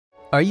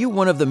Are you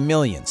one of the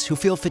millions who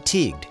feel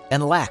fatigued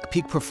and lack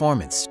peak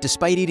performance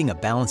despite eating a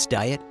balanced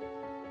diet?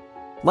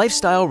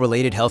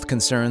 Lifestyle-related health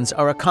concerns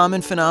are a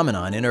common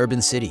phenomenon in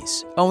urban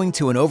cities, owing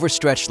to an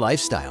overstretched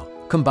lifestyle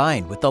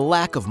combined with the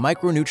lack of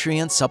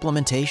micronutrient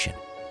supplementation.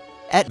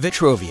 At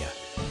Vitrovea,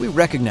 we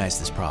recognize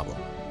this problem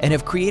and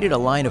have created a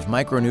line of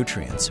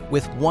micronutrients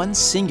with one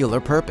singular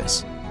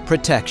purpose: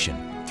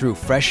 protection through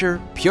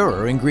fresher,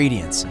 purer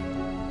ingredients.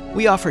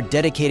 We offer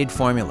dedicated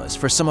formulas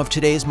for some of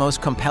today's most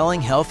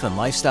compelling health and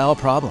lifestyle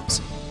problems: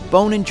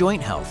 bone and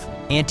joint health,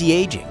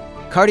 anti-aging,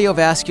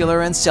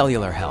 cardiovascular and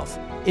cellular health,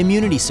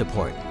 immunity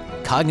support,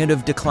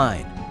 cognitive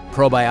decline,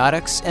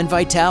 probiotics, and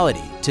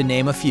vitality, to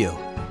name a few.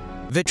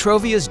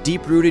 Vitrovea's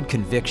deep-rooted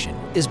conviction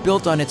is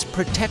built on its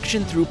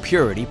protection through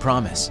purity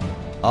promise.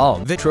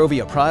 All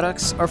Vitrovea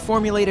products are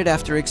formulated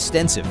after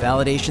extensive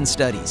validation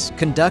studies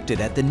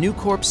conducted at the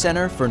Neucorp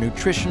Center for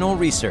Nutritional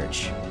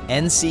Research,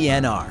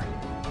 NCNR.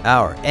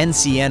 Our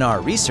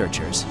NCNR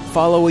researchers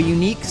follow a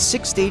unique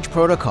 6-stage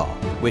protocol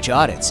which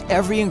audits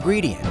every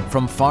ingredient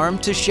from farm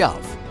to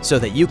shelf so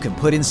that you can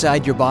put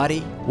inside your body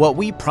what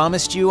we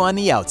promised you on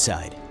the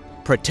outside: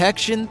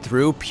 protection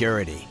through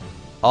purity.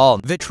 All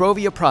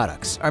Vitrovea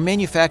products are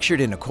manufactured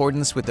in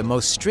accordance with the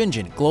most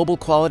stringent global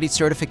quality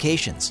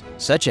certifications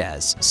such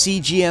as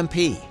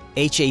CGMP,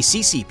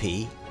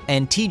 HACCP,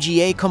 and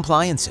TGA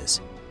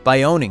compliances.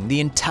 By owning the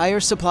entire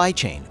supply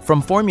chain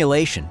from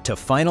formulation to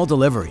final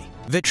delivery,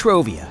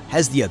 Vitrovea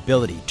has the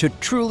ability to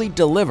truly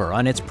deliver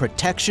on its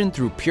protection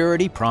through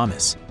purity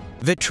promise.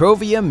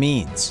 Vitrovea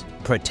means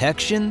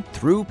protection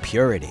through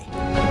purity.